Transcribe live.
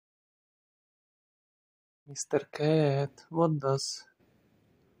Mr. Cat, what does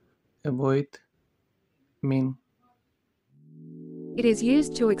avoid mean? It is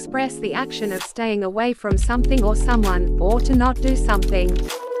used to express the action of staying away from something or someone, or to not do something.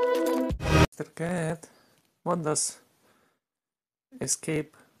 Mr. Cat, what does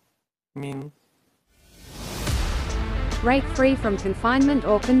escape mean? Break free from confinement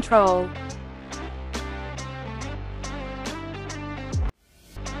or control.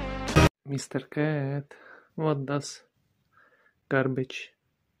 Mr. Cat, what does garbage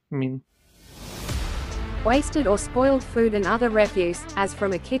mean? Wasted or spoiled food and other refuse, as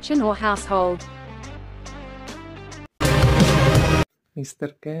from a kitchen or household.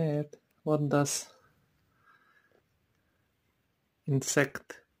 Mr. Cat, what does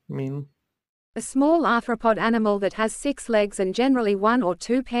insect mean? A small arthropod animal that has 6 legs and generally 1 or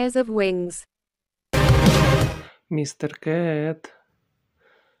 2 pairs of wings. Mr. Cat,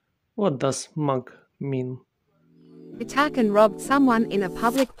 what does mug mean? Attack and robbed someone in a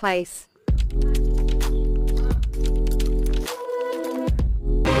public place.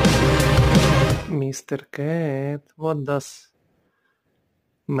 Mr. Cat, what does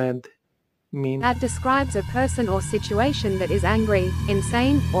mad mean? That describes a person or situation that is angry,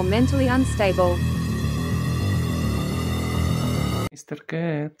 insane, or mentally unstable. Mr.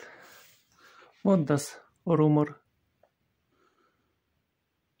 Cat, what does rumor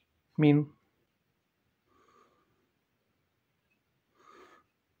mean?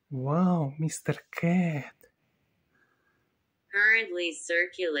 Wow, Mr. Cat. Currently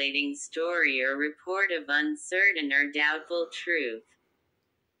circulating story or report of uncertain or doubtful truth.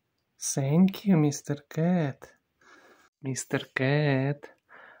 Thank you, Mr. Cat. Mr. Cat,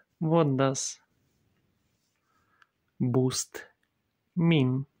 what does boost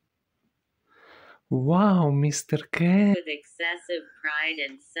mean? Wow, Mr. Cat. With excessive pride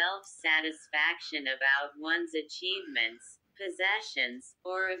and self-satisfaction about one's achievements, possessions,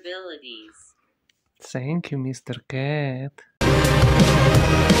 or abilities. Thank you, Mr. Cat.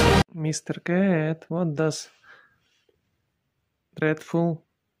 Mr. Cat, what does dreadful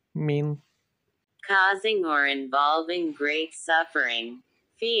mean? Causing or involving great suffering,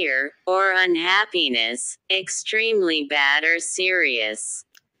 fear, or unhappiness, extremely bad or serious.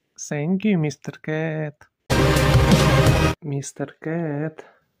 Thank you, Mr. Cat. Mr. Cat,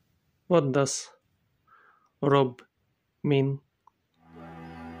 what does rob mean?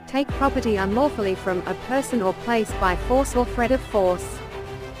 Take property unlawfully from a person or place by force or threat of force.